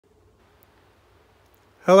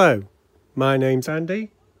Hello, my name's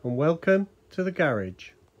Andy and welcome to the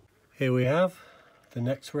garage. Here we have the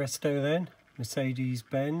next resto then, Mercedes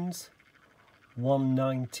Benz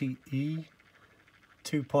 190E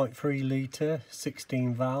 2.3 litre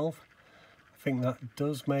 16 valve. I think that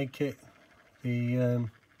does make it the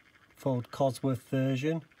Ford Cosworth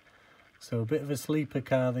version. So a bit of a sleeper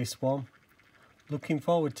car, this one. Looking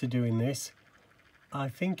forward to doing this. I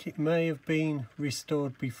think it may have been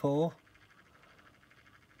restored before.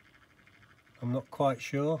 I'm not quite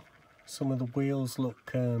sure. Some of the wheels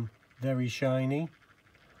look very shiny,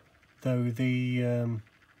 though the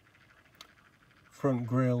front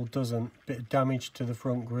grille doesn't. Bit of damage to the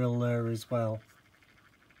front grille there as well.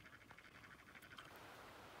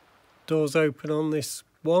 Doors open on this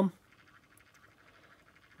one.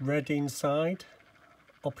 Red inside.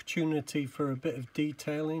 Opportunity for a bit of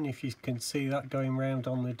detailing, if you can see that going round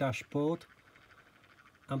on the dashboard.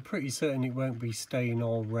 I'm pretty certain it won't be staying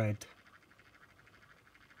all red.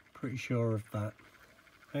 Pretty sure of that.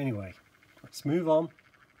 Anyway, let's move on.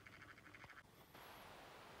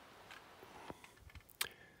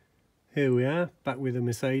 Here we are, back with the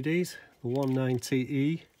Mercedes, the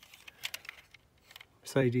 190E.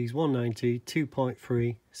 Mercedes 190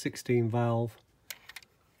 2.3 16 valve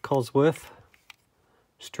Cosworth.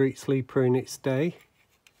 Street sleeper in its day.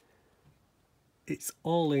 It's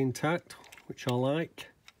all intact, which I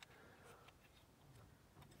like.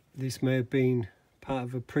 This may have been part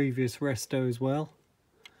of a previous resto as well.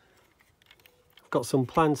 I've got some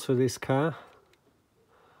plans for this car.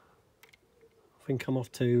 I think I'm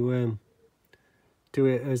off to do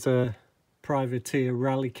it as a privateer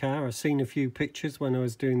rally car. I've seen a few pictures when I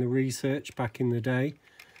was doing the research back in the day,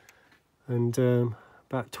 and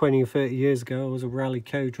about 20 or 30 years ago I was a rally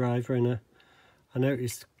co-driver, and I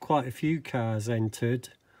noticed quite a few cars entered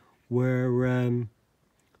were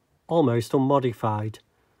almost unmodified,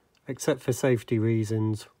 except for safety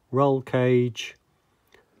reasons. Roll cage,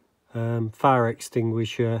 fire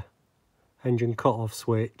extinguisher, engine cut-off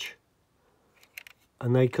switch,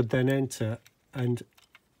 and they could then enter. And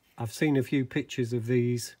I've seen a few pictures of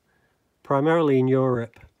these, primarily in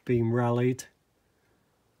Europe, being rallied.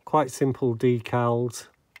 Quite simple decals,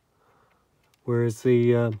 whereas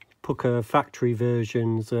the Pucker factory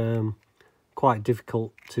versions quite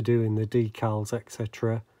difficult to do in the decals,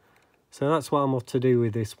 etc. So that's what I'm off to do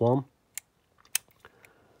with this one.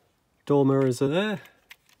 Door mirrors are there,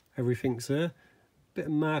 everything's there. Bit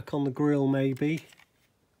of mark on the grille maybe.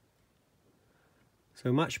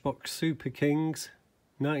 So Matchbox Superkings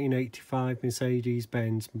 1985 Mercedes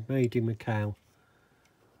Benz, made in Macau.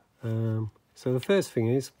 So the first thing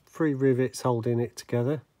is 3 rivets holding it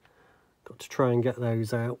together. Got to try and get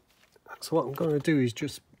those out. So what I'm going to do is,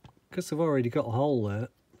 just because I've already got a hole there,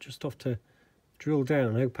 just have to drill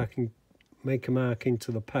down. Hope I can make a mark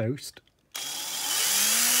into the post.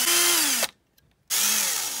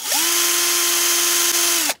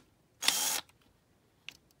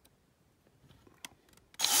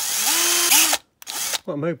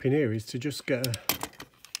 What I'm hoping here is to just get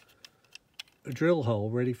a drill hole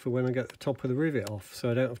ready for when I get the top of the rivet off, so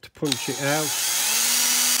I don't have to punch it out.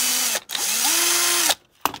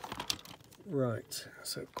 Right,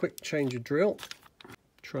 so quick change of drill.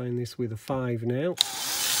 Trying this with a 5 now.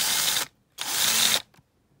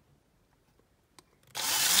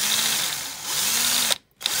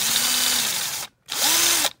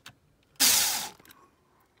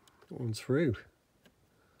 That one's through.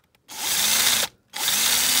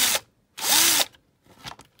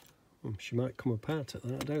 She might come apart at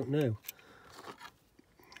that, I don't know.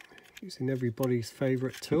 Using everybody's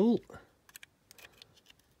favourite tool.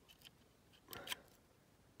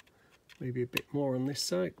 Maybe a bit more on this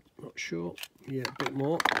side, not sure. Yeah, a bit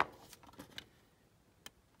more.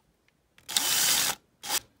 That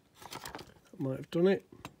might have done it.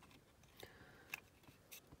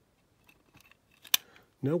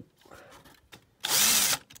 Nope.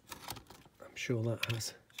 I'm sure that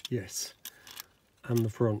has. Yes. And the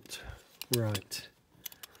front. Right.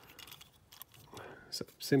 So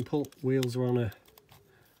simple. Wheels are on a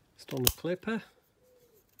clipper.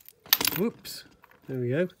 Whoops. There we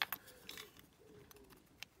go.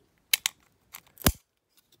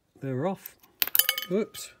 They're off.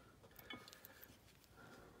 Whoops.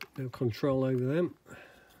 No control over them.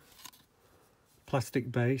 Plastic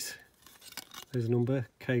base. There's a number,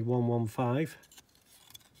 K-115.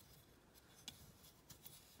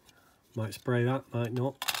 Might spray that, might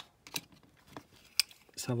not.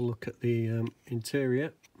 Let's have a look at the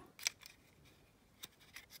interior.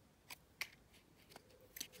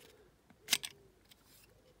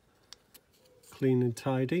 Clean and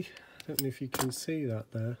tidy. I don't know if you can see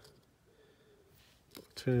that there.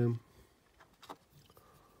 But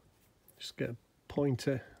just get a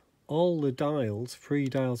pointer. All the dials, 3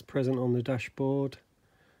 dials present on the dashboard.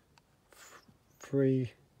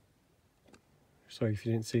 Sorry if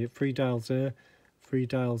you didn't see it, 3 dials there, 3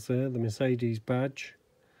 dials there, the Mercedes badge,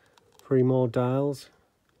 3 more dials,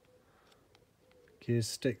 gear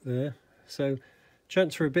stick there. So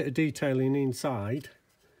chance for a bit of detailing inside,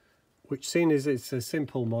 which, seeing as it's a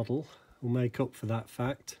simple model, will make up for that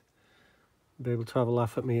fact. Be able to have a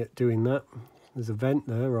laugh at me at doing that. There's a vent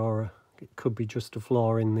there, or it could be just a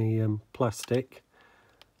flaw in the plastic.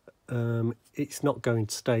 It's not going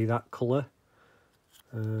to stay that colour.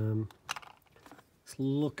 Let's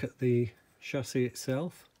look at the chassis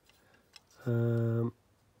itself. There's a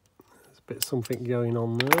bit of something going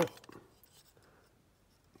on there.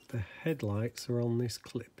 The headlights are on this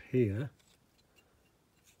clip here.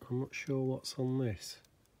 I'm not sure what's on this.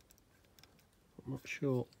 I'm not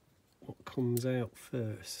sure what comes out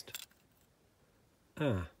first.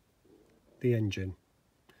 Ah, the engine.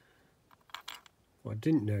 What I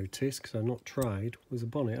didn't notice, because I've not tried, was the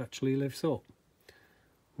bonnet actually lifts up.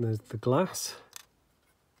 And there's the glass.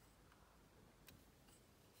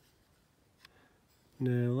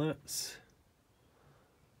 Now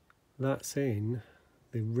that's in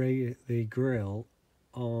the grille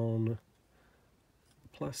on a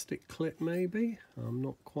plastic clip, maybe. I'm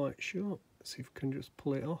not quite sure. Let's see if we can just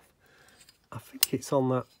pull it off. I think it's on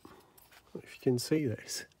that. If you can see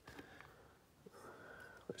this.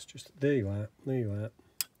 Let's just, there you are, there you are.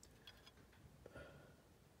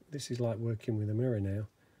 This is like working with a mirror now.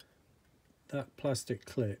 That plastic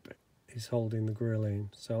clip is holding the grill in,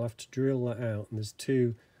 so I'll have to drill that out, and there's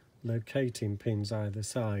 2 locating pins either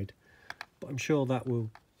side, but I'm sure that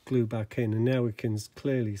will glue back in. And now we can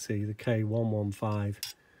clearly see the K-115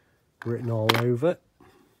 written all over.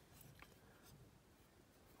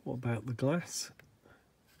 What about the glass?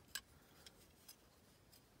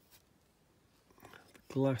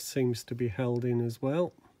 The glass seems to be held in as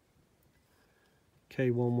well.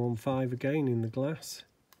 K-115 again in the glass,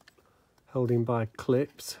 held in by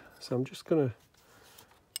clips. So I'm just going to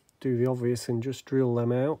do the obvious and just drill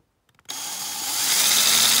them out.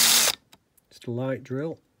 Just a light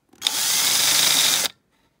drill.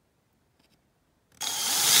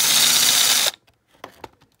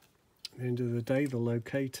 At the end of the day, the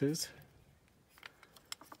locators,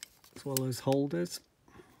 as well as holders.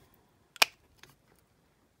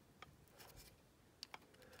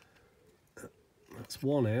 That's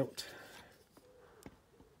one out.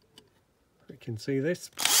 You can see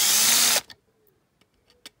this.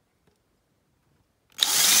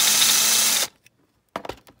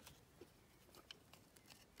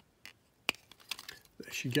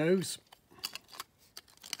 There she goes.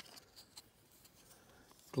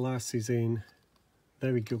 Glass is in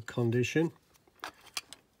very good condition.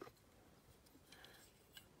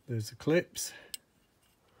 There's the clips.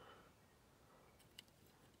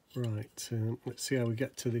 Right, let's see how we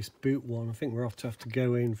get to this boot one. I think we'll have to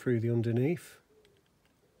go in through the underneath.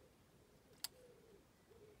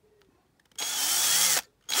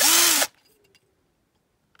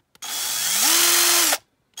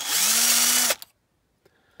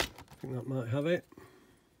 I think that might have it.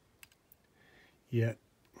 Yeah,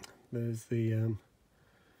 there's the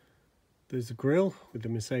grille with the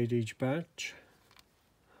Mercedes badge.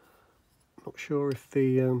 Not sure if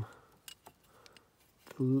the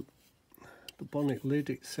bonnet lid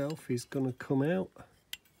itself is going to come out.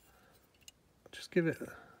 Just give it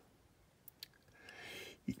a...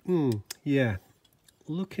 yeah,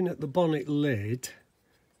 looking at the bonnet lid,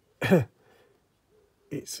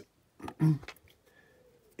 it's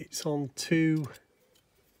on two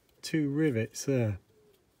rivets there.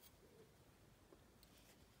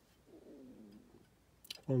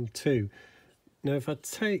 1, 2. Now if I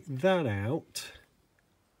take that out,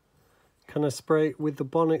 can I spray it with the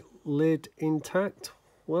bonnet lid intact?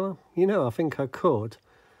 Well, you know, I think I could.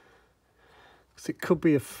 Because it could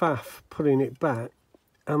be a faff putting it back.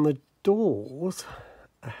 And the doors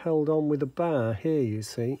are held on with a bar here, you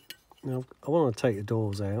see. Now, I want to take the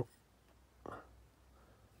doors out.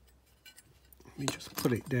 Let me just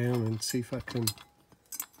put it down and see if I can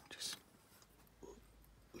just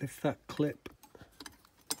lift that clip.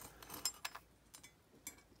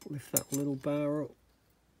 Lift that little bar up.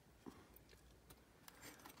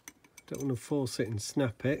 Don't want to force it and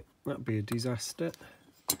snap it. That'd be a disaster.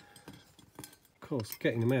 Of course,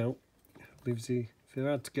 getting them out leaves you, if they're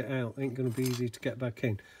hard to get out, ain't going to be easy to get back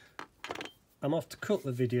in. I'm off to cut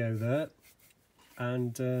the video there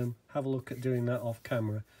and have a look at doing that off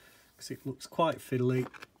camera, because it looks quite fiddly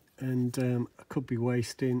and I could be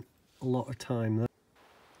wasting a lot of time there.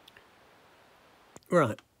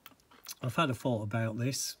 Right, I've had a thought about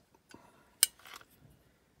this.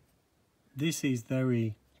 This is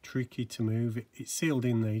very tricky to move. It's sealed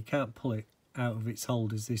in there, you can't pull it out of its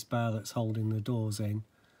holders, this bar that's holding the doors in.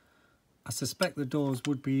 I suspect the doors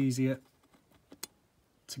would be easier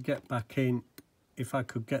to get back in if I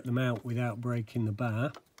could get them out without breaking the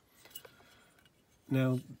bar.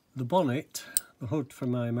 Now the bonnet, the hood for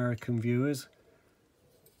my American viewers,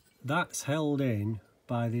 that's held in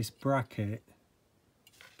by this bracket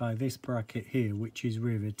here, which is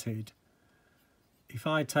riveted. If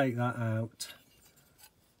I take that out,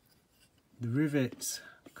 the rivets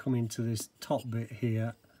come into this top bit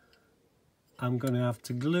here. I'm going to have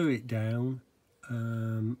to glue it down.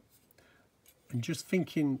 And just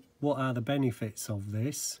thinking, what are the benefits of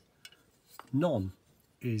this? None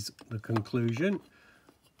is the conclusion,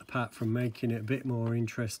 apart from making it a bit more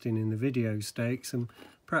interesting in the video stakes and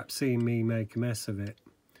perhaps seeing me make a mess of it.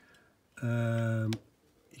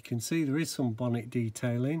 You can see there is some bonnet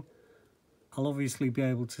detailing. I'll obviously be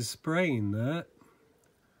able to spray in there,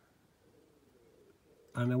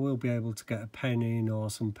 and I will be able to get a pen in or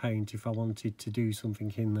some paint if I wanted to do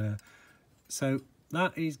something in there. So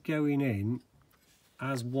that is going in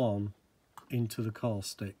as one into the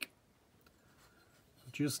caustic.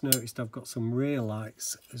 I've just noticed I've got some rear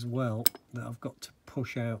lights as well that I've got to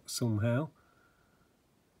push out somehow.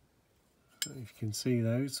 I don't know if you can see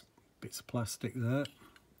those bits of plastic there.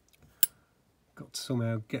 Got to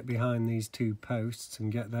somehow get behind these two posts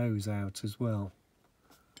and get those out as well.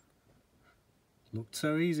 Looked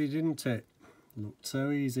so easy, didn't it? Looked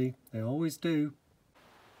so easy. They always do.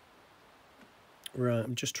 Right,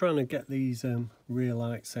 I'm just trying to get these rear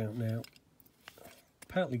lights out now.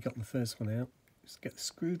 Apparently got the first one out. Just get the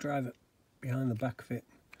screwdriver behind the back of it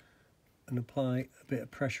and apply a bit of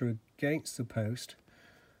pressure against the post.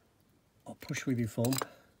 Or push with your thumb.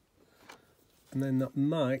 And then that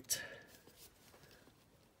might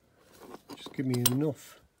just give me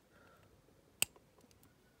enough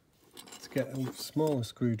to get a smaller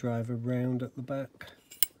screwdriver round at the back,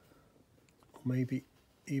 or maybe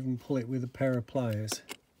even pull it with a pair of pliers.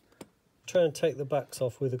 Try and take the backs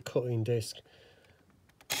off with a cutting disc.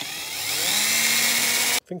 I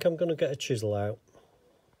think I'm going to get a chisel out.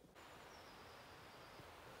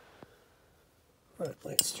 Right,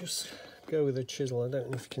 let's just go with a chisel. I don't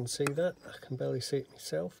know if you can see that. I can barely see it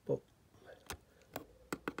myself, but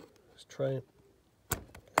let's try and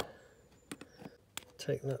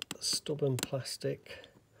take that stubborn plastic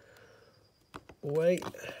away.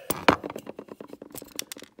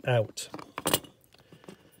 Out.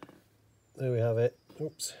 There we have it.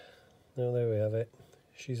 Oops. No, there we have it.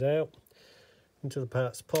 She's out. Into the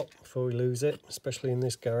parts pot before we lose it, especially in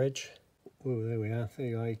this garage. Oh, there we are. There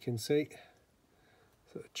you are, you can see.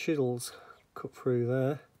 So the chisel's cut through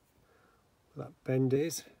there. Where that bend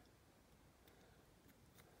is.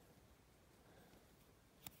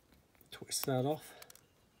 Twist that off.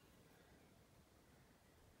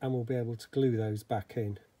 And we'll be able to glue those back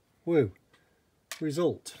in. Woo!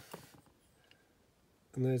 Result.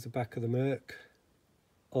 And there's the back of the Merc,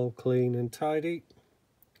 all clean and tidy,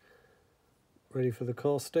 ready for the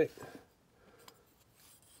caustic.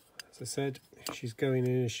 As I said, she's going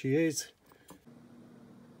in as she is.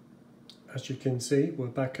 As you can see, we're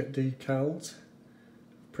back at decals.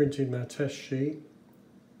 Printed my test sheet,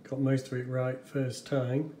 got most of it right first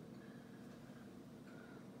time.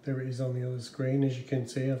 There it is on the other screen. As you can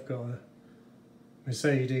see, I've got a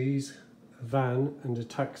Mercedes, a van and a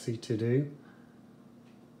taxi to do.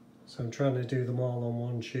 So I'm trying to do them all on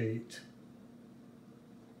one sheet.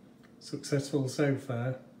 Successful so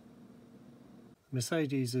far.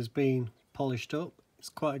 Mercedes has been polished up. It's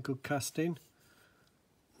quite a good casting.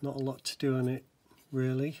 Not a lot to do on it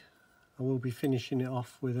really. I will be finishing it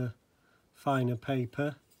off with a finer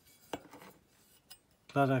paper.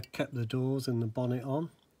 Glad I kept the doors and the bonnet on.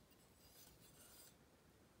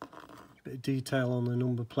 Bit of detail on the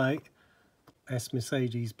number plate. S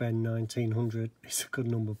Mercedes Benz 1900. It's a good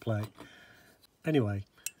number plate. Anyway,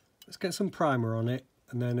 let's get some primer on it,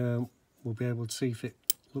 and then we'll be able to see if it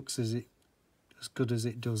looks as good as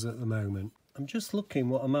it does at the moment. I'm just looking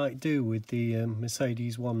what I might do with the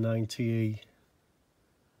Mercedes 190E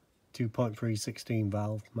 2.3 16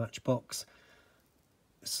 valve Matchbox.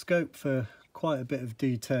 Scope for quite a bit of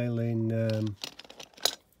detailing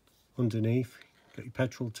underneath. Got your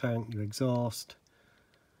petrol tank, your exhaust,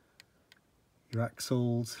 your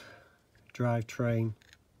axles, drivetrain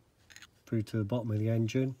through to the bottom of the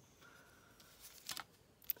engine.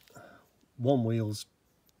 One wheel's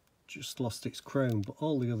just lost its chrome, but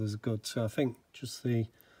all the others are good, so I think just the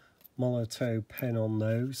Molotow pen on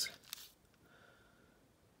those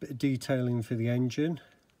Bit of detailing for the engine.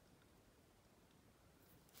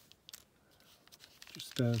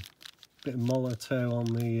 Just a bit of molotow on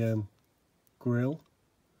the grille.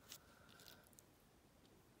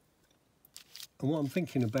 And what I'm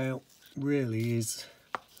thinking about really is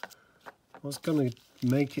I was going to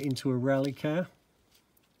make it into a rally car.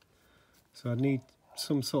 So I need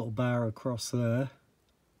some sort of bar across there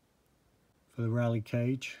for the rally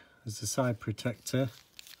cage as a side protector.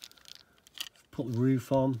 Put the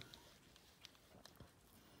roof on.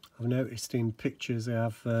 I've noticed in pictures they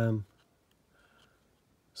have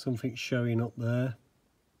something showing up there.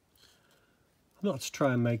 I'm not to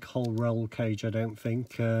try and make a whole roll cage, I don't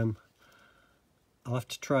think. I'll have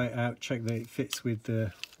to try it out, check that it fits with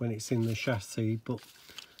the when it's in the chassis, but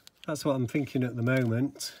that's what I'm thinking at the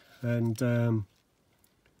moment. And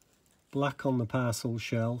black on the parcel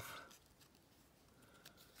shelf.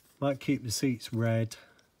 Might keep the seats red,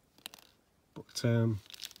 but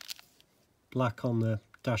black on the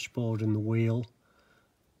dashboard and the wheel.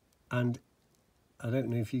 And I don't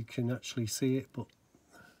know if you can actually see it, but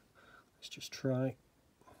let's just try.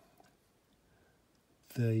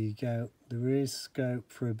 There you go. There is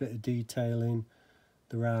scope for a bit of detailing.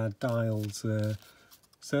 There are dials there.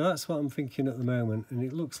 So that's what I'm thinking at the moment, and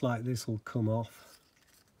it looks like this will come off.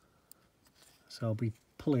 So I'll be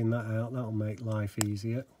pulling that out. That'll make life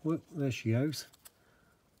easier. Whoop, there she goes.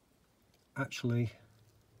 Actually,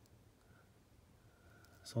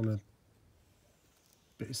 it's on a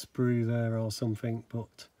bit of sprue there or something,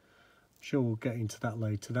 but I'm sure we'll get into that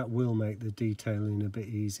later. That will make the detailing a bit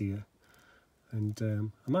easier. And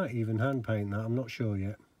I might even hand paint that, I'm not sure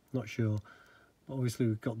yet, not sure. But obviously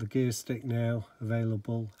we've got the gear stick now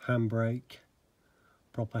available, handbrake,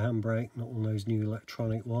 proper handbrake, not one of those new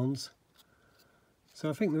electronic ones. So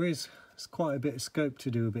I think there's quite a bit of scope to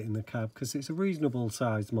do a bit in the cab, because it's a reasonable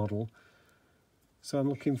sized model. So I'm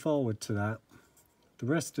looking forward to that. The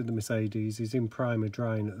rest of the Mercedes is in primer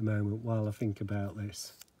drying at the moment while I think about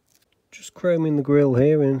this. Just chroming the grille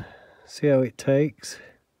here and see how it takes.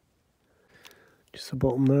 Just the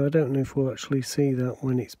bottom there, I don't know if we'll actually see that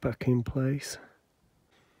when it's back in place.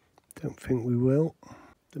 Don't think we will.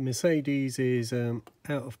 The Mercedes is out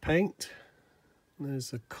of paint.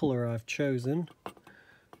 There's the colour I've chosen.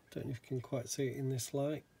 Don't know if you can quite see it in this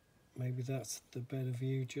light. Maybe that's the better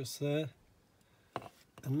view just there.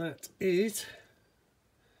 And that is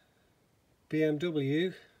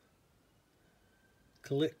BMW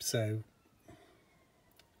Calypso.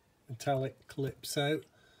 Metallic Calypso,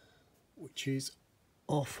 which is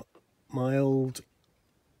off my old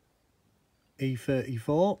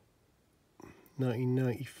E34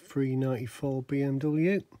 1993-94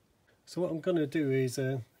 BMW. So what I'm going to do is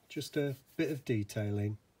just a bit of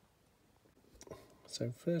detailing.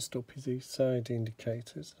 So first up is these side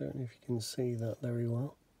indicators. I don't know if you can see that very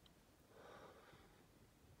well.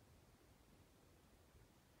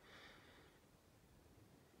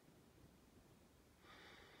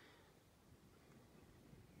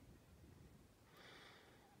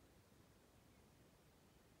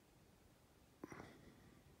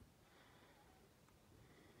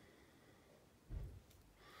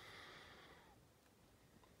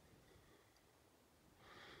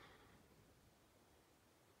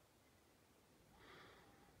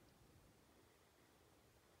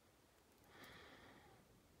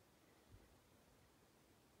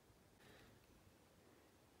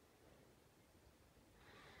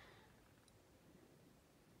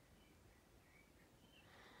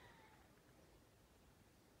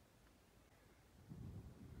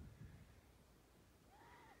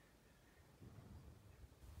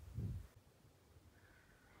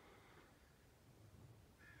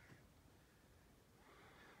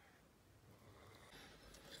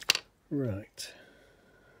 Right,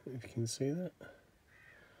 if you can see that,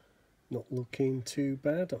 not looking too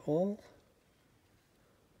bad at all.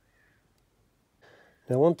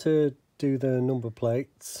 Now I want to do the number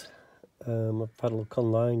plates. I've had a look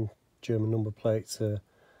online. German number plates are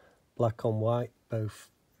black on white, both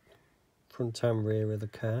front and rear of the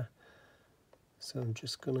car. So I'm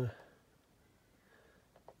just gonna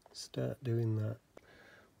start doing that.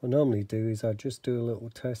 What I normally do is I just do a little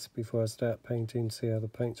test before I start painting, see how the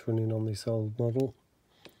paint's running on this old model.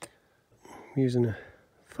 I'm using a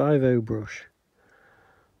 5.0 brush.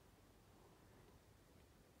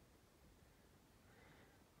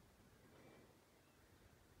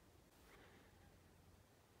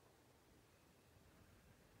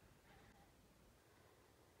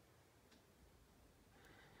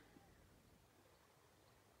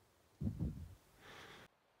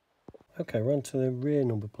 Okay, we're on to the rear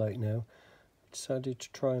number plate now. Decided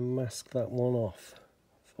to try and mask that one off.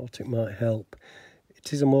 Thought it might help.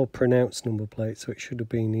 It is a more pronounced number plate, so it should have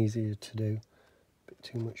been easier to do. Bit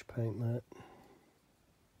too much paint there.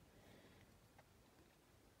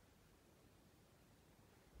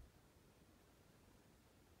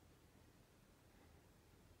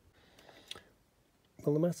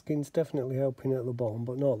 Well, the masking's definitely helping at the bottom,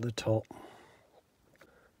 but not at the top.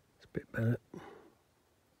 It's a bit better.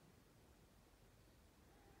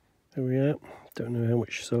 There we are. Don't know how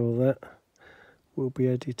much you saw of that. We'll be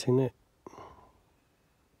editing it.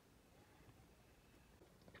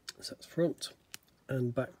 So that's front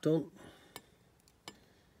and back done.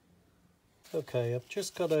 Okay, I've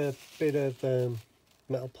just got a bit of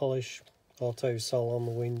metal polish, auto sol on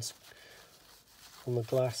the wings, on the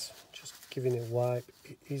glass, just giving it a wipe.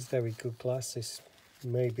 It is very good glass. This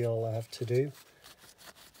may be all I have to do.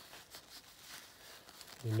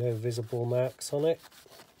 No visible marks on it.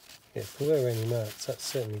 Yeah, if there were any marks, that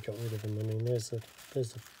certainly got rid of them. I mean, there's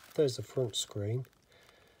the front screen.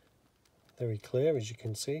 Very clear, as you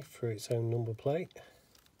can see, through its own number plate.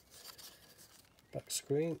 Back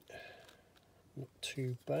screen, not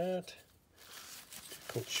too bad.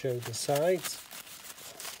 Difficult to show the sides.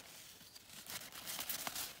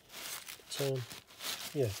 But,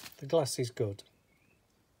 yeah, the glass is good.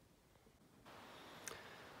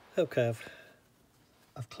 Okay,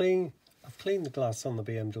 I've cleaned the glass on the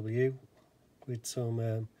BMW with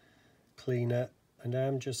some cleaner, and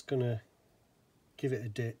I'm just gonna give it a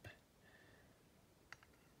dip.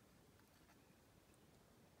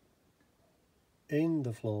 In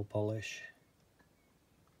the floor polish.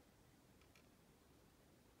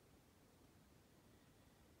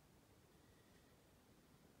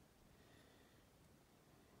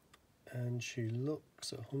 And she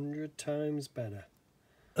looks 100 times better.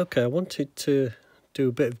 Okay, I wanted to do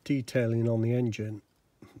a bit of detailing on the engine.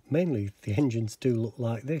 Mainly the engines do look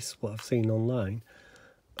like this, what I've seen online.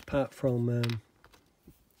 Apart from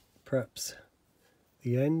perhaps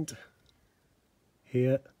the end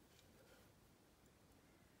here.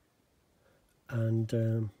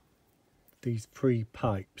 And these 3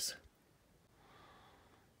 pipes.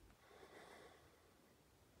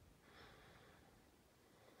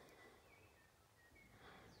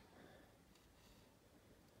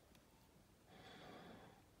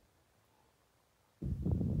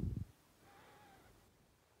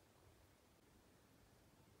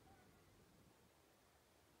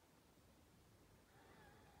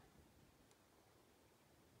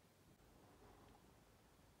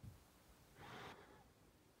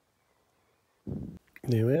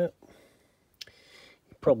 There we are.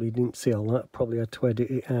 You probably didn't see all that, probably had to edit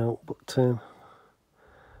it out, but they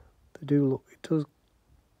do look, it does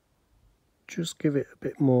just give it a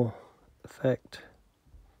bit more effect.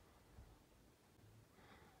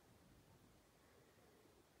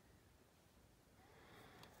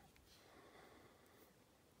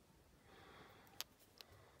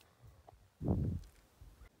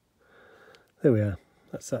 There we are,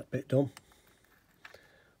 that's that bit done.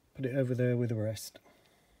 Put it over there with the rest.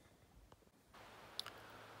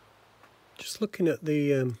 Just looking at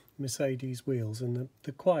the Mercedes wheels, and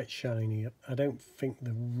they're quite shiny. I don't think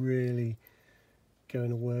they're really going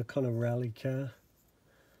to work on a rally car.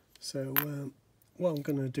 So what I'm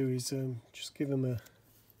going to do is just give them a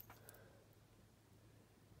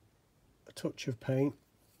touch of paint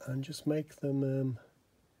and just make them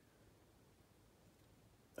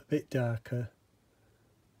a bit darker,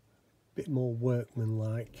 a bit more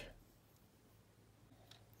workmanlike.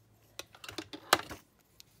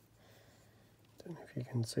 Don't know if you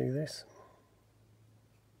can see this.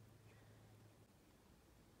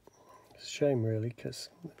 It's a shame really, because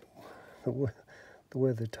they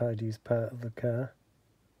were the tidiest part of the car.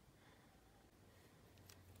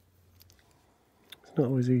 It's not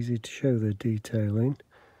always easy to show the detailing.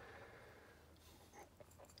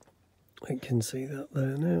 I can see that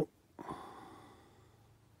there now.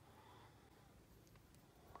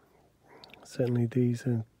 Certainly these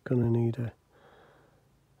are going to need a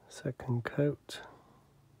second coat.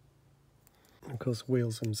 And of course the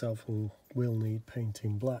wheels themselves will need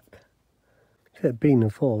painting black. If it had been a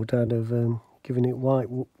Ford, I'd have given it white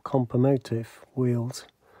compa motif wheels,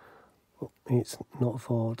 but it's not a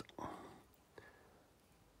Ford.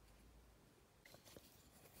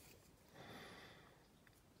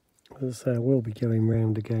 As I say, I will be going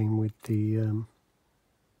round again with the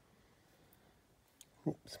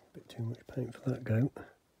oops, a bit too much paint for that goat.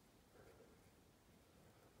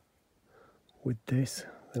 With this,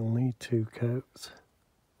 they'll need 2 coats.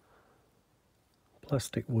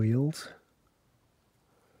 Plastic wheels,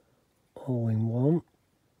 all in one.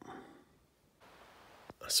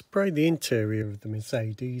 I sprayed the interior of the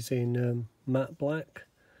Mercedes in matte black.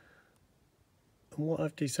 And what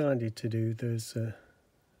I've decided to do, there's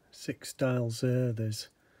 6 dials there, there's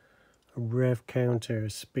a rev counter, a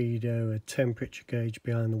speedo, a temperature gauge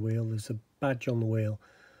behind the wheel, there's a badge on the wheel.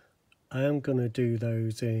 I am going to do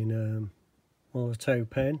those in well, a toe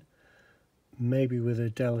pen, maybe with a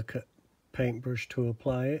delicate paintbrush to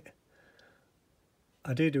apply it.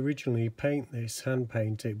 I did originally paint this, hand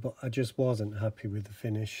paint it, but I just wasn't happy with the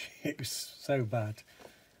finish. It was so bad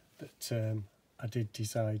that I did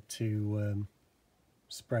decide to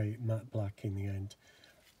spray it matte black in the end.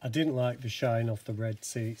 I didn't like the shine off the red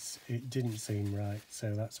seats, it didn't seem right,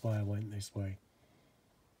 so that's why I went this way.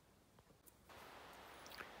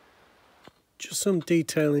 Just some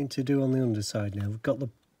detailing to do on the underside now. We've got the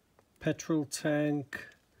petrol tank,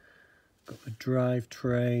 got the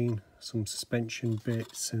drivetrain, some suspension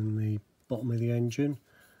bits and the bottom of the engine.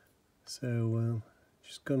 So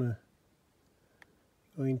just going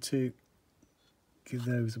to give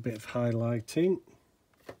those a bit of highlighting.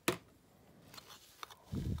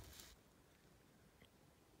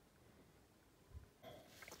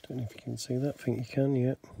 Don't know if you can see that, I think you can,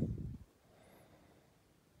 yeah.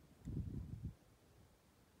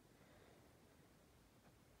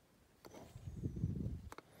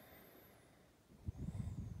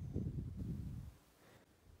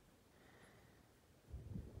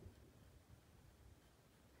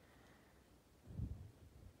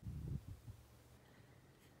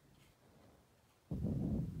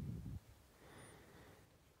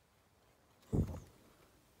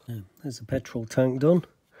 There's the petrol tank done.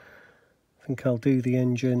 I think I'll do the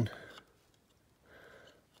engine,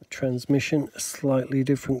 the transmission, a slightly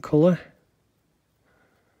different colour.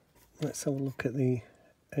 Let's have a look at the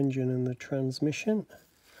engine and the transmission.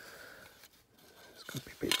 It's got to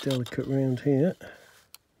be a bit delicate around here.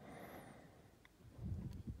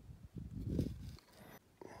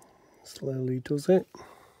 Slowly does it.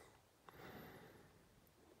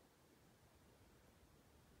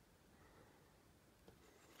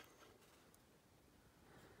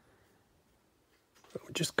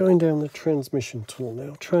 Just going down the transmission tool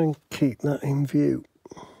now, try and keep that in view.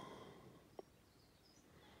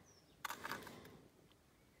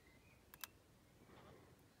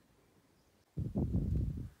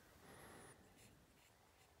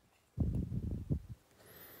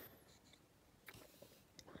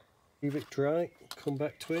 Leave it dry, come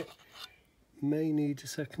back to it. May need a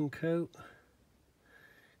second coat.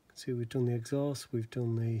 See, we've done the exhaust, we've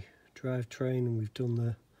done the drivetrain, and we've done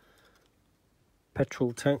the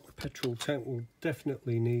petrol tank. The petrol tank will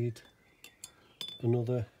definitely need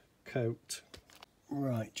another coat.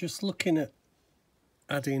 Right, just looking at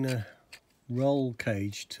adding a roll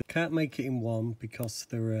cage to, can't make it in one because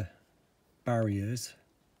there are barriers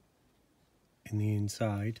in the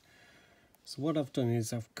inside. So what I've done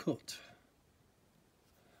is I've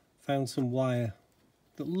found some wire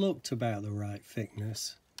that looked about the right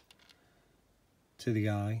thickness to the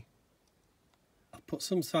eye. I put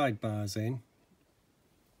some sidebars in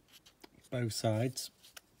both sides.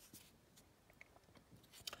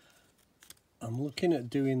 I'm looking at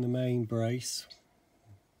doing the main brace,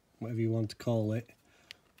 whatever you want to call it.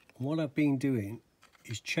 And what I've been doing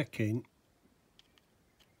is checking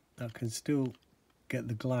that I can still get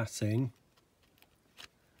the glass in,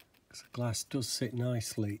 because the glass does sit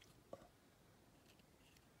nicely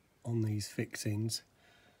on these fixings.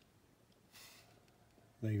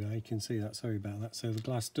 There you go, you can see that, sorry about that. So the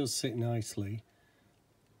glass does sit nicely.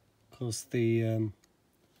 Of course the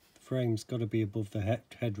frame's got to be above the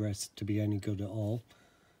headrest to be any good at all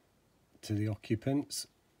to the occupants.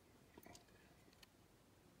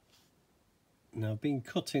 Now I've been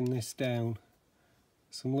cutting this down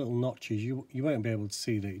some little notches. You won't be able to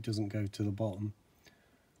see that it doesn't go to the bottom.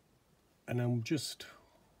 And I'm just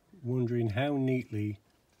wondering how neatly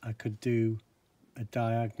I could do a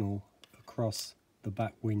diagonal across the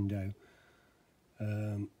back window.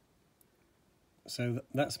 So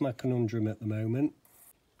that's my conundrum at the moment.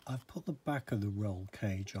 I've put the back of the roll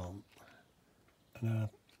cage on, and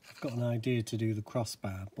I've got an idea to do the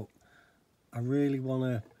crossbar, but I really want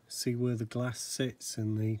to see where the glass sits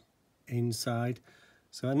in the inside.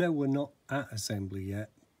 So I know we're not at assembly yet,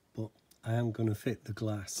 but I am going to fit the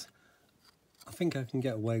glass. I think I can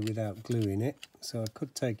get away without gluing it, so I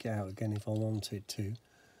could take it out again if I wanted to.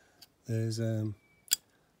 There's the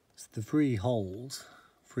three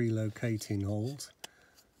locating holes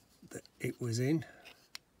that it was in.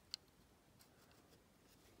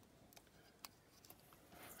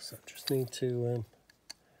 So I just need to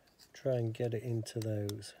try and get it into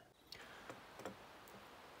those.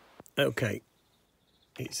 Okay,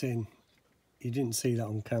 it's in. You didn't see that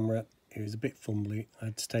on camera. It was a bit fumbly. I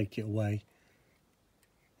had to take it away.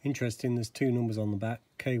 Interesting, there's two numbers on the back,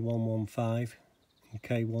 K-115 and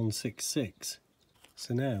K-166.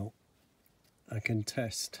 So now I can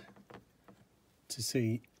test to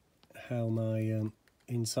see how my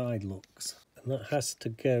inside looks. And that has to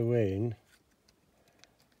go in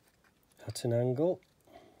at an angle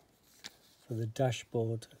for the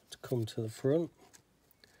dashboard to come to the front.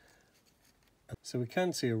 So we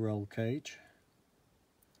can see a roll cage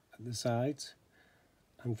at the sides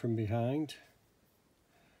and from behind.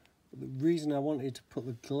 But the reason I wanted to put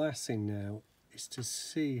the glass in now is to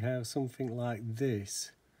see how something like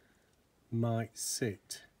this might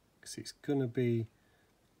sit, because it's going to be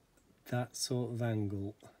that sort of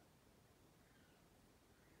angle,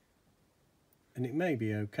 and it may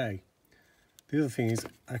be okay. The other thing is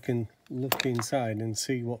I can look inside and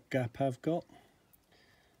see what gap I've got.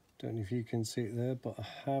 Don't know if you can see it there, but I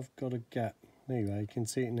have got a gap. Anyway, you can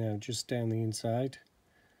see it now just down the inside.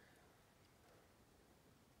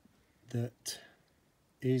 That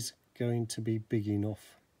is going to be big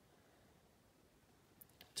enough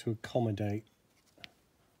to accommodate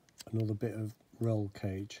another bit of roll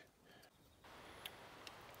cage.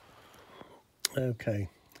 Okay,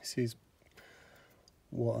 this is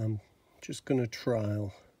what I'm just going to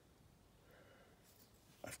trial.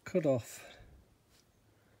 I've cut off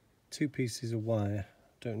two pieces of wire.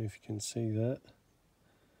 Don't know if you can see that.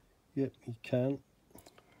 Yep, you can.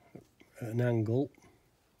 At an angle.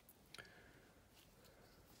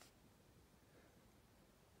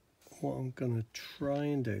 What I'm going to try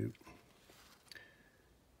and do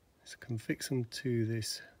is I can fix them to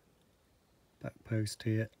this back post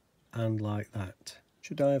here and like that.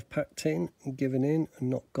 Should I have packed in and given in and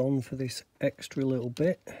not gone for this extra little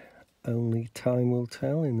bit? Only time will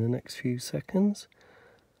tell in the next few seconds.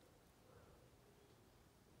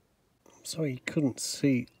 I'm sorry you couldn't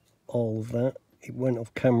see all of that. It went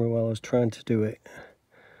off camera while I was trying to do it.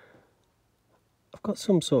 I've got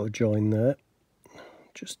some sort of join there.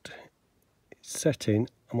 Just setting.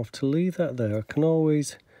 I'm off to leave that there. I can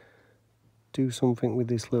always do something with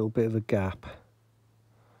this little bit of a gap,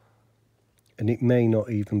 and it may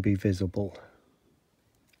not even be visible.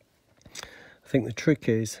 I think the trick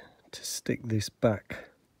is to stick this back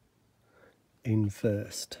in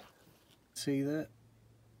first. See that?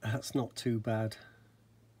 That's not too bad.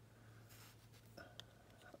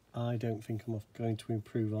 I don't think I'm going to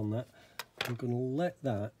improve on that. I'm going to let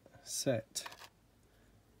that set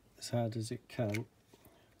as hard as it can.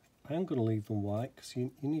 I am going to leave them white because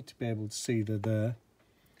you need to be able to see they're there.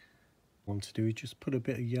 What I want to do is just put a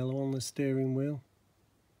bit of yellow on the steering wheel.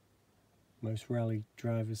 Most rally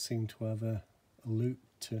drivers seem to have a loop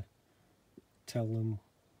to tell them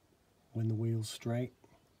when the wheel's straight.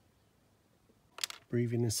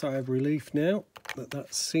 Breathing a sigh of relief now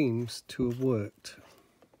that seems to have worked.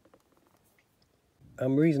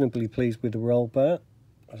 I'm reasonably pleased with the roll bar.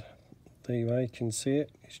 There you can see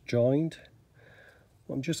it, it's joined.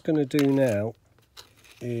 What I'm just going to do now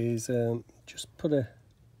is just put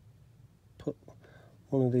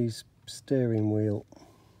one of these steering wheel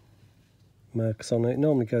marks on it. It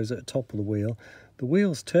normally goes at the top of the wheel. The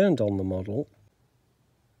wheel's turned on the model.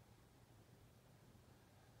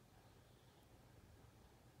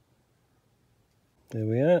 There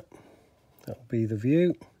we are, that'll be the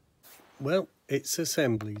view. Well, it's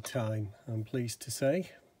assembly time, I'm pleased to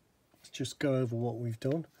say. Let's just go over what we've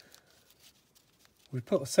done. We've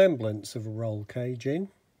put a semblance of a roll cage in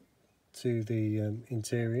to the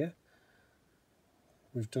interior.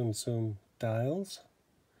 We've done some dials.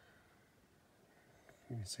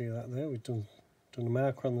 You can see that there. We've done a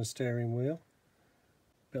marker on the steering wheel,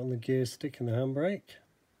 a bit on the gear stick and the handbrake.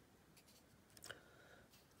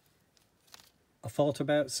 I thought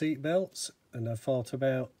about seat belts, and I thought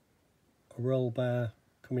about a roll bar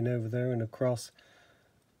coming over there and across.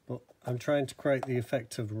 But I'm trying to create the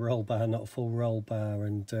effect of a roll bar, not a full roll bar,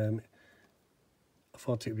 and I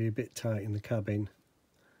thought it would be a bit tight in the cabin.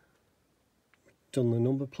 Done the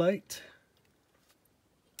number plate.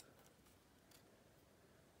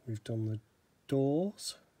 We've done the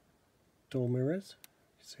doors, door mirrors.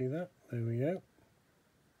 You see that? There we go.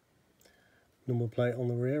 Number plate on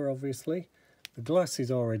the rear, obviously. The glass is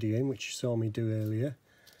already in, which you saw me do earlier.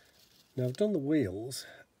 Now I've done the wheels.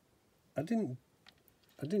 I didn't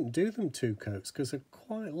do them two coats because I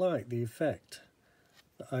quite like the effect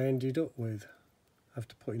that I ended up with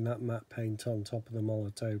after putting that matte paint on top of the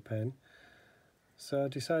Molotow pen. So I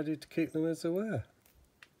decided to keep them as they were.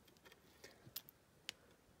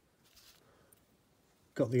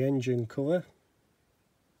 Got the engine cover.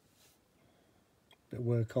 Bit of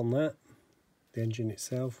work on that. The engine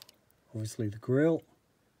itself, obviously the grille.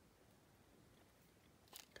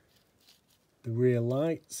 the rear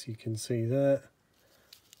lights, you can see there,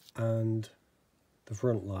 and the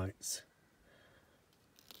front lights.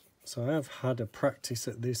 So I have had a practice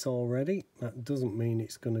at this already. That doesn't mean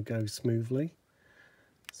it's going to go smoothly.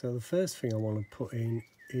 So the first thing I want to put in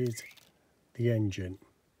is the engine.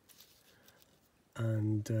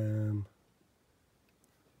 And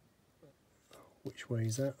which way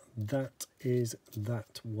is that? That is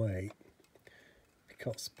that way.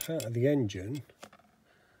 Because part of the engine,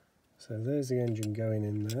 so there's the engine going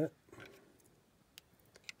in there.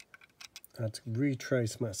 I had to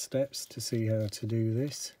retrace my steps to see how to do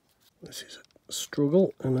this. This is a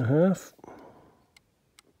struggle and a half.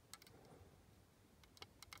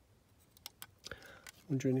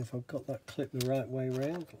 Wondering if I've got that clip the right way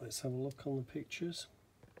round. Let's have a look on the pictures.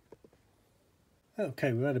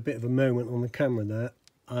 Okay, we've had a bit of a moment on the camera there.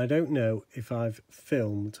 I don't know if I've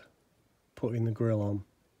filmed putting the grille on,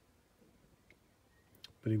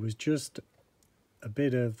 but it was just a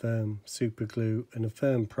bit of super glue and a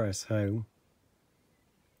firm press home.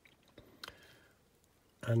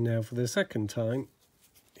 And now for the second time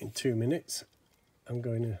in 2 minutes, I'm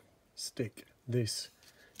going to stick this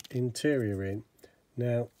interior in.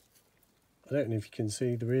 Now, I don't know if you can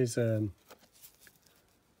see, there is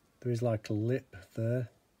like a lip there.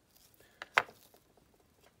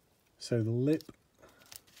 So the lip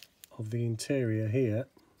of the interior here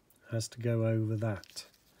has to go over that.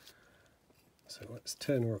 So let's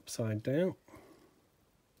turn her upside down.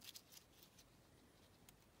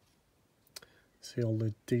 See all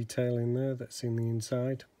the detailing there that's in the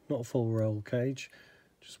inside. Not a full roll cage,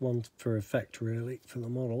 just one for effect really for the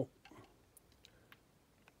model.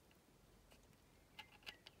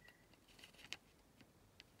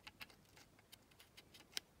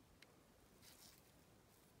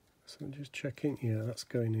 So I'm just checking, yeah, that's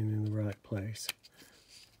going in the right place.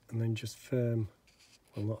 And then just firm,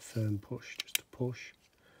 well not firm push, just a push.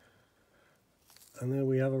 And there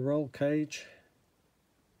we have a roll cage.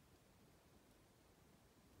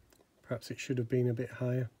 Perhaps it should have been a bit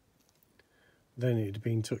higher. Then it'd have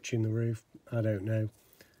been touching the roof, I don't know.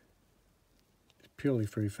 It's purely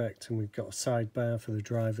for effect, and we've got a sidebar for the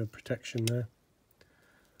driver protection there.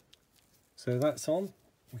 So that's on.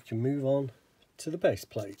 We can move on to the base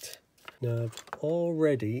plate. Now I've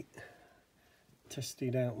already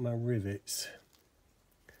tested out my rivets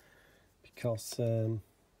because they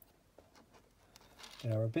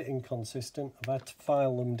are a bit inconsistent. I've had to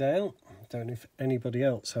file them down. I don't know if anybody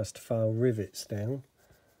else has to file rivets down.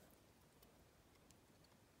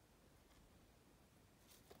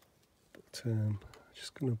 But I'm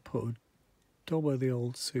just going to put a dab of the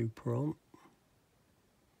old super on.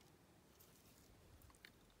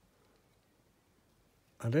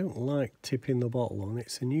 I don't like tipping the bottle on.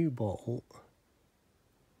 It's a new bottle.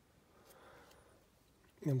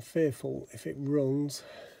 I'm fearful if it runs,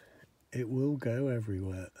 it will go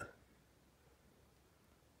everywhere.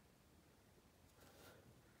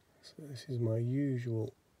 So this is my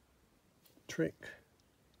usual trick.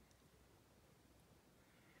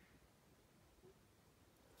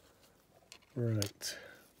 Right.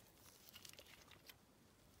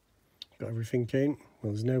 Got everything in.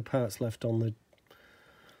 Well, there's no parts left on the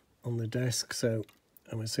desk, so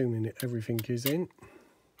I'm assuming that everything is in.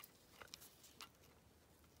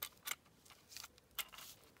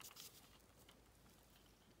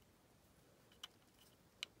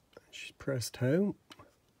 She's pressed home.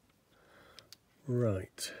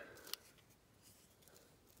 Right.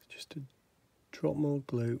 Just a drop more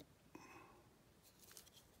glue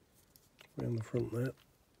around the front there.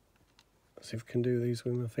 Let's see if I can do these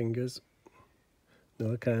with my fingers.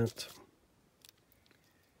 No, I can't.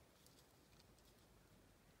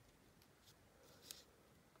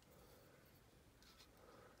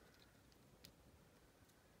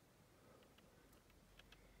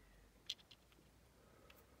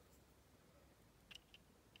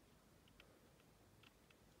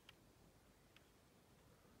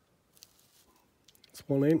 That's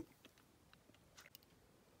one in.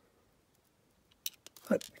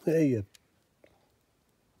 There you.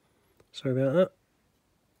 Sorry about that.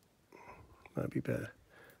 Might be better.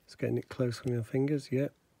 Just getting it close with my fingers. Yeah,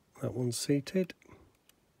 that one's seated.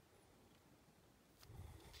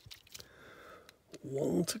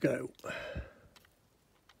 One to go.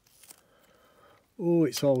 Oh,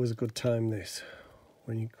 it's always a good time this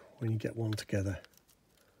when you get one together.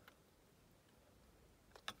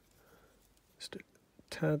 Just a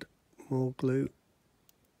tad more glue.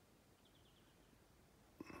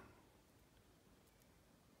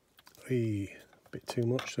 A bit too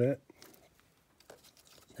much there.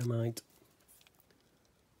 Never mind.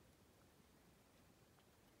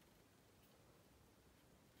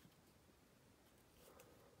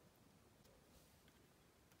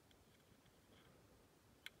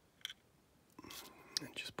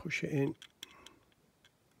 And just push it in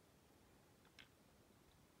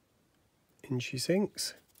she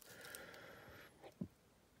sinks.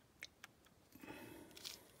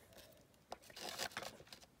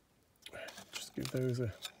 Just give those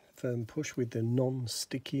a firm push with the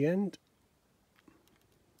non-sticky end.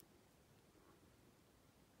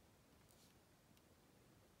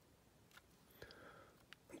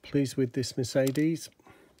 I'm pleased with this Mercedes.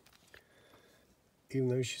 Even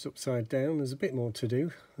though she's upside down, there's a bit more to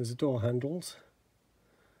do. There's the door handles,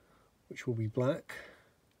 which will be black.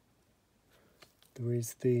 There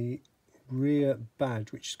is the rear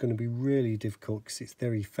badge, which is going to be really difficult because it's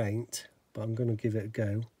very faint, but I'm going to give it a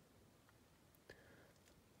go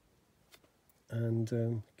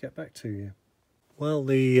and get back to you. Well,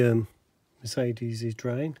 the Mercedes is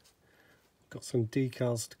drying. Got some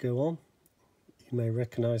decals to go on. You may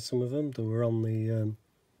recognise some of them. They were on the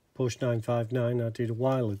Porsche 959 I did a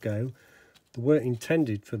while ago. They weren't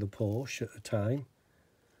intended for the Porsche at the time.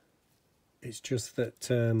 It's just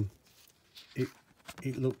that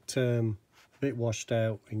it looked a bit washed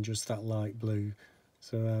out in just that light blue,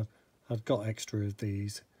 so I've got extra of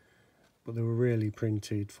these, but they were really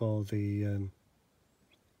printed for the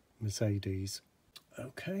Mercedes.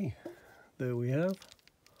 Okay, there we have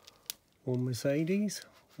one Mercedes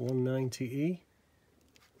 190E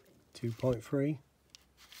 2.3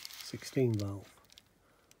 16 valve.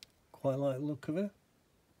 Quite like the look of it.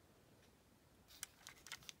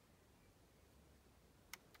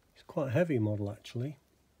 Quite a heavy model actually.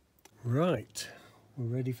 Right, we're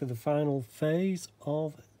ready for the final phase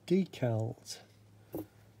of decals.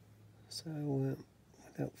 So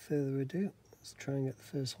without further ado, let's try and get the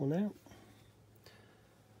first one out.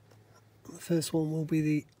 The first one will be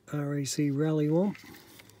the RAC Rally one,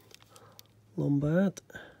 Lombard.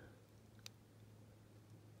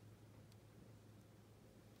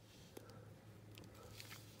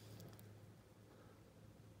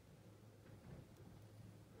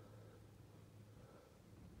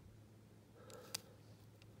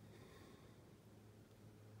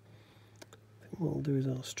 What I'll do is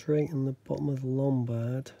I'll straighten the bottom of the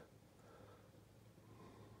Lombard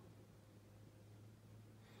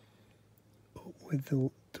up with the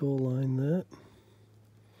door line there.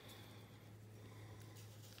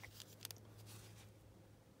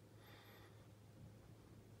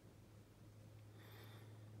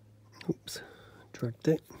 Oops, dragged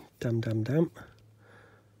it. Damn.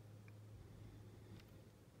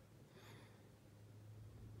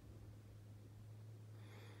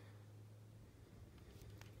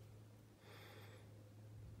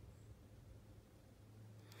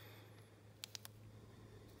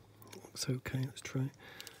 Looks okay, let's try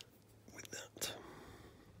with that.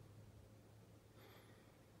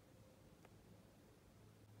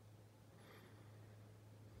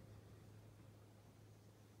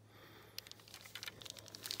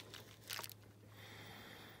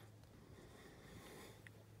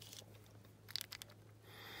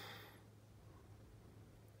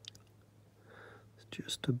 There's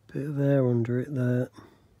just a bit of air under it there.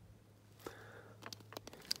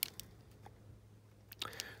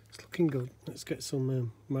 Looking good. Let's get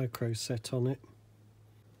some micro set on it.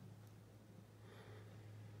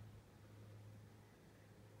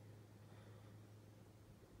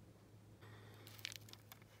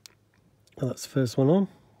 Well, that's the first one on.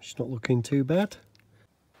 She's not looking too bad.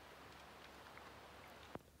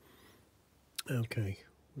 Okay,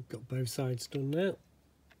 we've got both sides done now.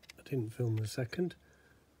 I didn't film the second,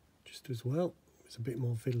 just as well. It was a bit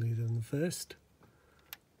more fiddly than the first.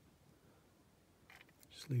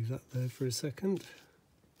 Just leave that there for a second.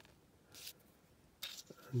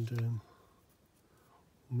 And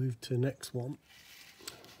we'll move to the next one.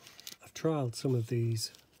 I've trialled some of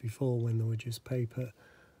these before when they were just paper.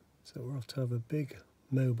 So we'll have to have a big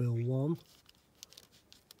mobile one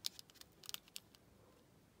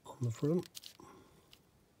on the front.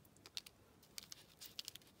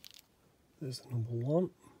 There's number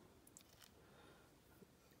one.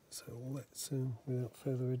 So let's, without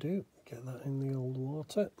further ado, get that in the old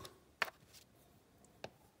water.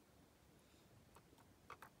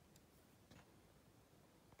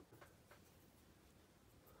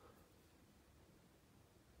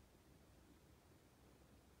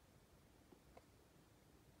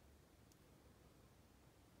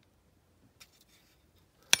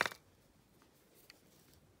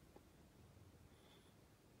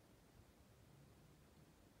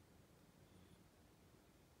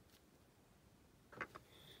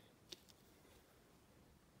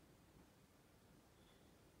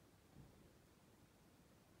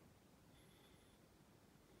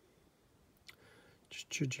 Just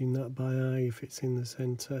judging that by eye if it's in the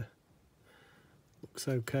centre. looks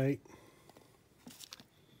okay.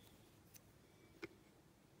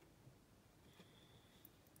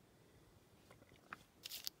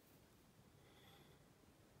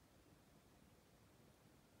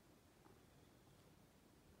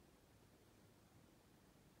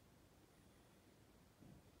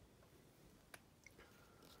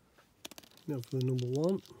 Now for the number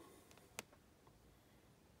one.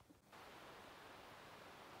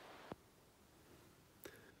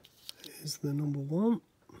 Here's the number one.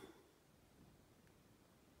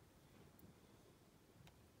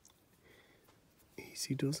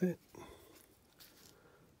 Easy does it.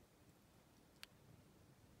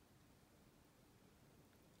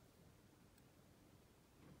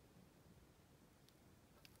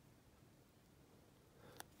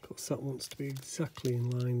 Of course, that wants to be exactly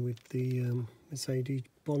in line with the Mercedes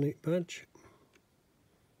bonnet badge.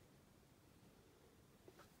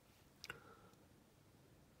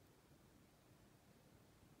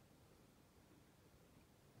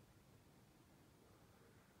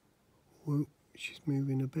 Whoa, she's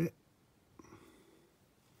moving a bit.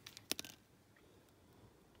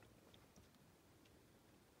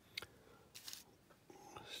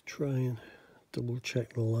 Let's try and double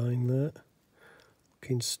check the line there.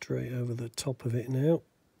 Looking straight over the top of it now.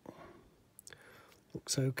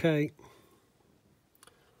 Looks okay.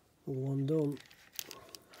 All one done.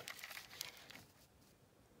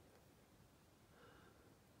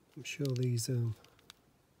 I'm sure these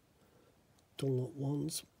Dunlop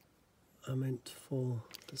ones are meant for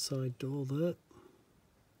the side door there.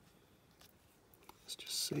 Let's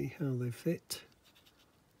just see how they fit.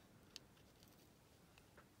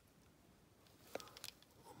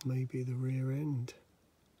 Or maybe the rear end.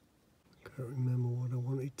 Can't remember what I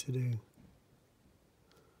wanted to do.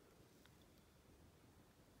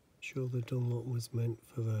 Sure the Dunlop was meant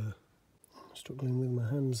for the... I'm struggling with my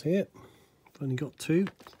hands here. I've only got two.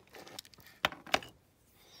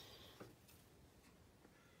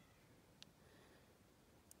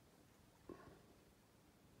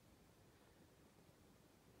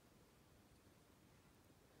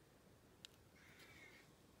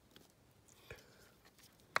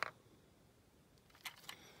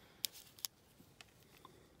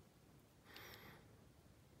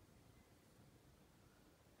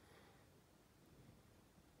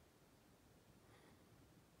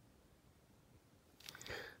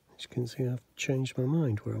 As you can see, I've changed my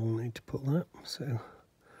mind where I wanted to put that, so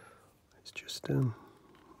let's just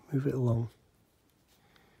move it along.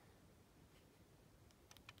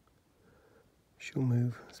 She'll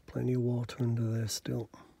move, there's plenty of water under there still.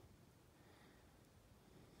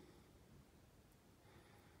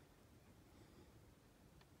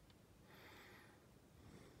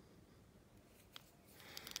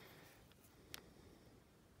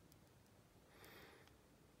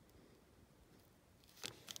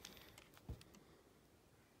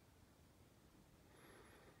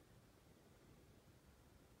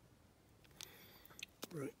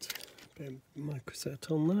 Right, bit of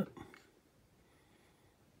microset on that.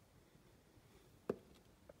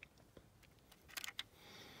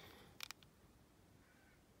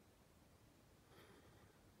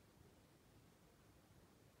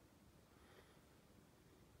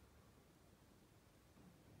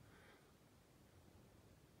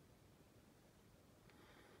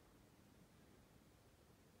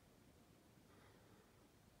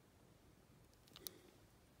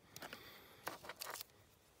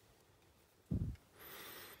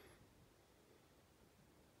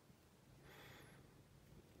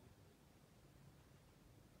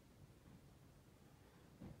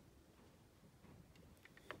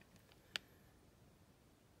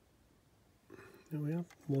 There we are,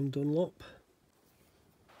 one Dunlop.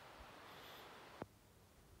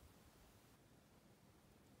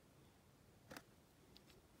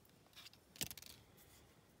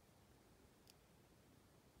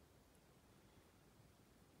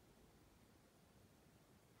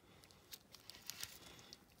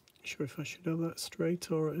 Sure if I should have that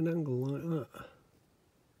straight or at an angle like that.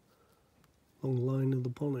 Along the line of the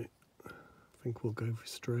bonnet. I think we'll go for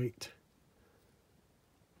straight.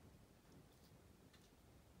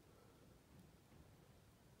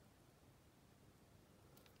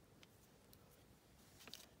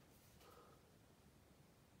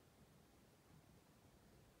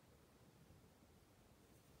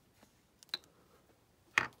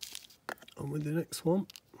 On with the next one.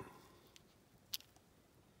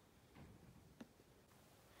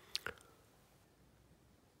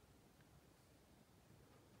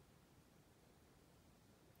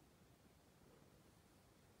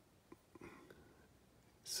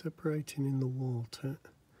 Separating in the water.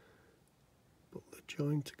 Put the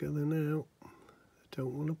join together now. The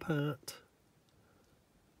Don't want to part.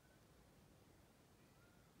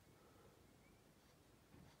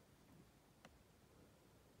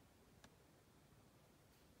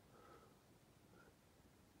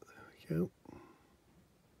 There we go.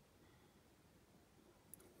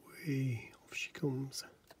 Whee, off she comes.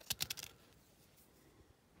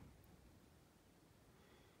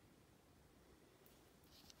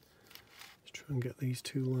 Let's try and get these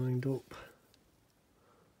two lined up.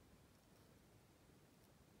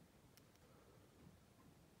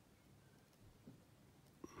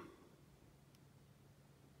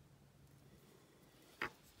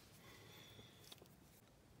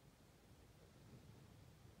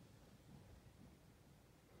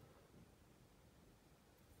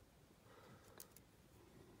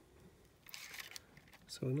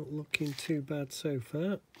 So we're not looking too bad so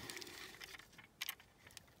far.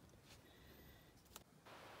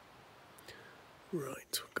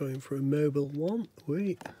 Right, we're going for a mobile one.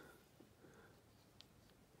 Wait.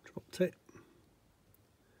 Dropped it.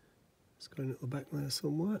 It's going at the back there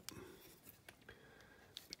somewhere.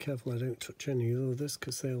 Be careful I don't touch any of the others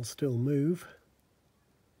because they'll still move.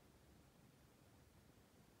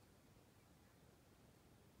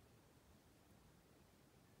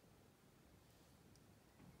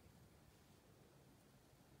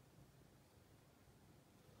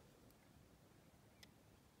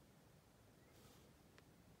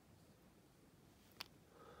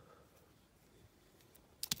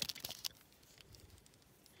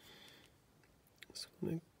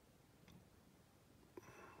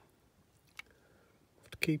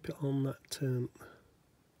 Have to keep it on that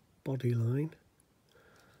body line.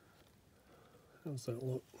 How's that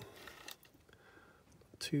look?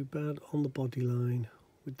 Not too bad on the body line,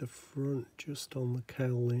 with the front just on the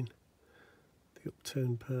cowling, the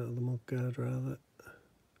upturned part of the mudguard rather.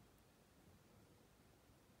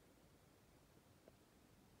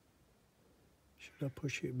 Should I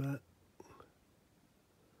push it back?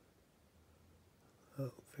 I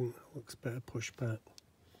think that looks better pushed back.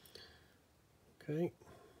 Okay.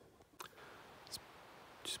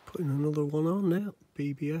 Just putting another one on now.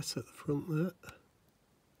 BBS at the front there.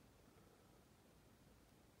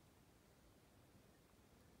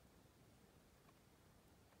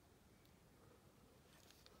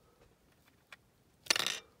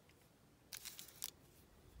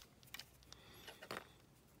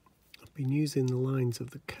 I've been using the lines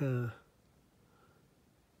of the car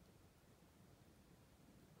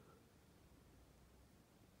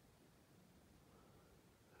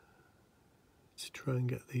to try and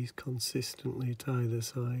get these consistently at either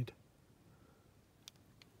side.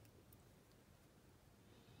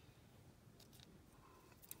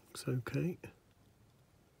 Looks okay.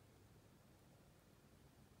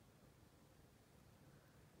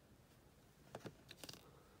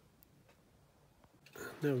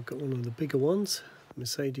 Now we've got one of the bigger ones,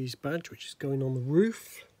 Mercedes badge, which is going on the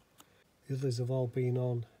roof. The others have all been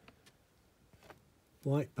on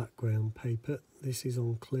white background paper. This is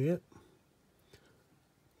on clear,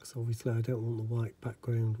 because obviously I don't want the white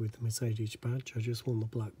background with the Mercedes badge, I just want the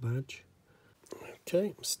black badge.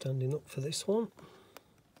 Okay, I'm standing up for this one.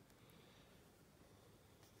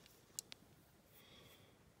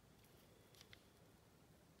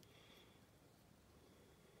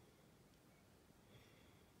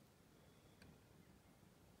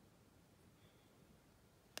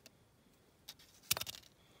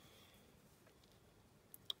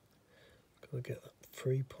 Gotta get that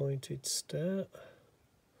three-pointed star. Have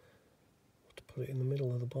to put it in the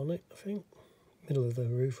middle of the bonnet, I think. Middle of the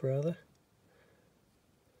roof, rather.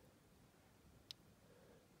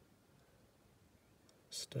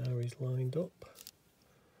 Star is lined up.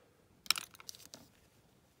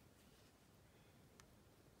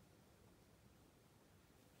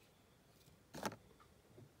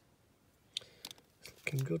 It's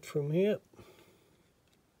looking good from here.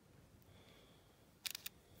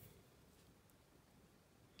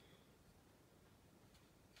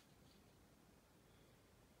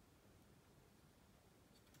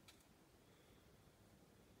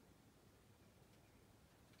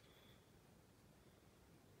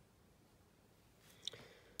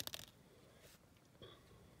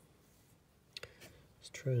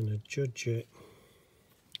 Trying to judge it.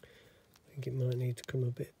 I think it might need to come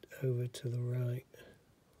a bit over to the right.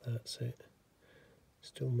 That's it.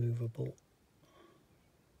 Still movable.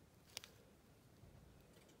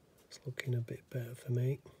 It's looking a bit better for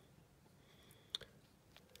me.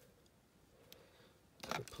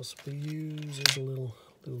 Could possibly use as a little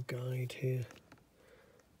guide here.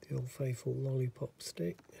 The old faithful lollipop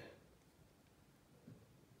stick.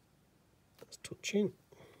 That's touching.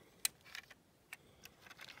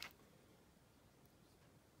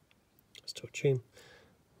 touching.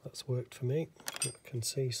 That's worked for me. I can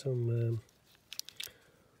see some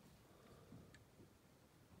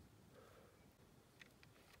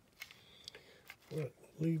right,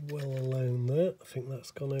 leave well alone there. I think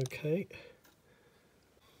that's gone okay.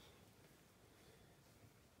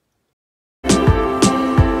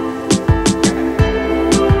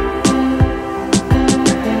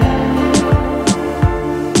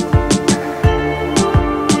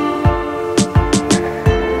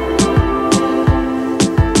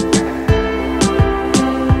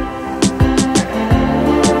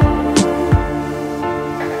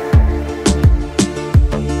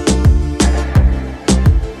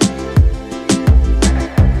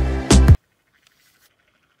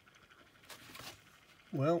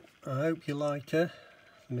 Well, I hope you like her,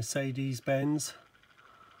 the Mercedes Benz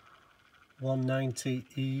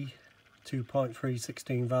 190E 2.3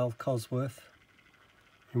 16 valve Cosworth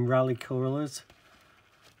in rally colours.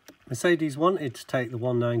 Mercedes wanted to take the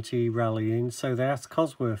 190E rallying, so they asked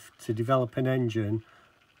Cosworth to develop an engine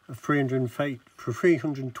of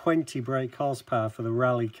 320 brake horsepower for the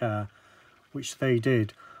rally car, which they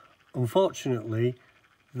did. Unfortunately,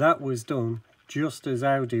 that was done just as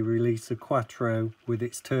Audi released the Quattro with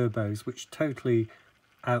its turbos, which totally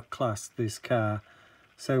outclassed this car.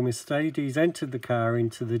 So Mercedes entered the car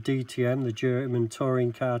into the DTM, the German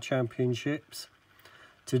Touring Car Championships.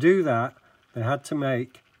 To do that, they had to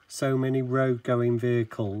make so many road-going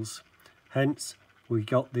vehicles. Hence, we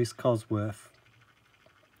got this Cosworth,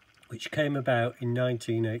 which came about in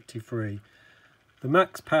 1983. The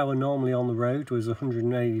max power normally on the road was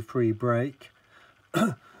 183 brake.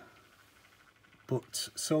 But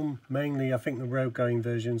some, mainly I think the road going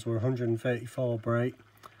versions, were 134 brake.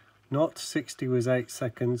 0 to 60 was 8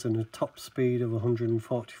 seconds and a top speed of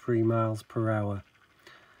 143 miles per hour.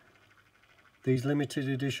 These limited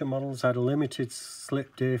edition models had a limited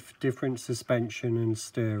slip diff, different suspension and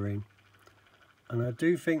steering. And I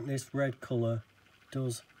do think this red colour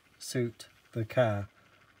does suit the car.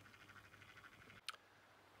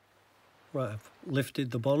 Right, I've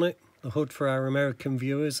lifted the bonnet, the hood for our American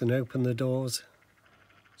viewers, and opened the doors.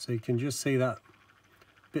 So you can just see that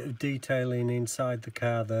bit of detailing inside the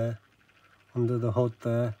car there, under the hood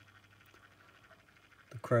there.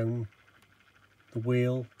 The chrome, the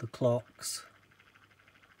wheel, the clocks,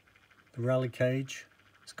 the rally cage.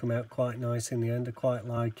 It's come out quite nice in the end, I quite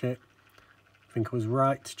like it. I think it was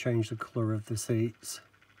right to change the colour of the seats.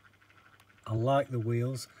 I like the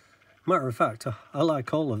wheels. Matter of fact, I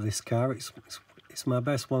like all of this car. It's my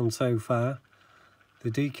best one so far. The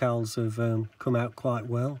decals have come out quite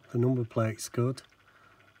well. The number plate's good.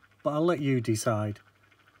 But I'll let you decide.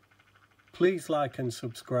 Please like and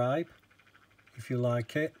subscribe if you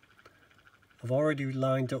like it. I've already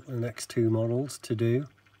lined up the next 2 models to do.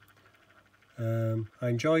 I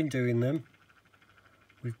enjoy doing them.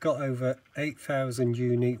 We've got over 8,000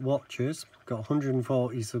 unique watchers. We've got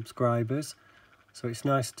 140 subscribers. So it's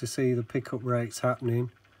nice to see the pickup rates happening.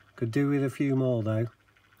 Could do with a few more though.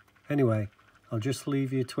 Anyway, I'll just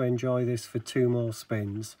leave you to enjoy this for 2 more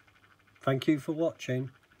spins. Thank you for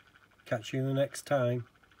watching. Catch you the next time.